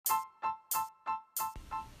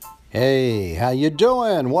Hey, how you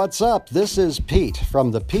doing? What's up? This is Pete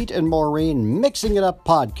from the Pete and Maureen Mixing It Up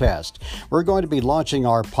podcast. We're going to be launching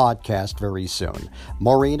our podcast very soon.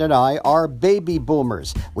 Maureen and I are baby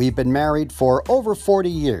boomers. We've been married for over 40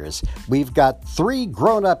 years. We've got 3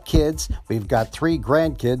 grown-up kids. We've got 3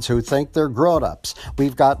 grandkids who think they're grown-ups.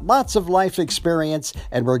 We've got lots of life experience,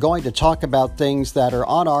 and we're going to talk about things that are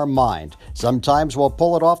on our mind. Sometimes we'll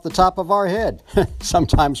pull it off the top of our head.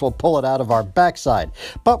 Sometimes we'll pull it out of our backside.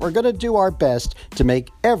 But we're going to do our best to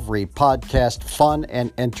make every podcast fun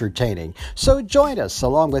and entertaining. So join us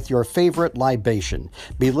along with your favorite libation.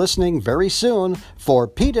 Be listening very soon for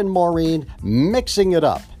Pete and Maureen Mixing It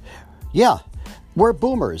Up. Yeah, we're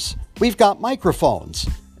boomers. We've got microphones,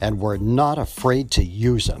 and we're not afraid to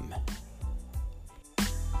use them.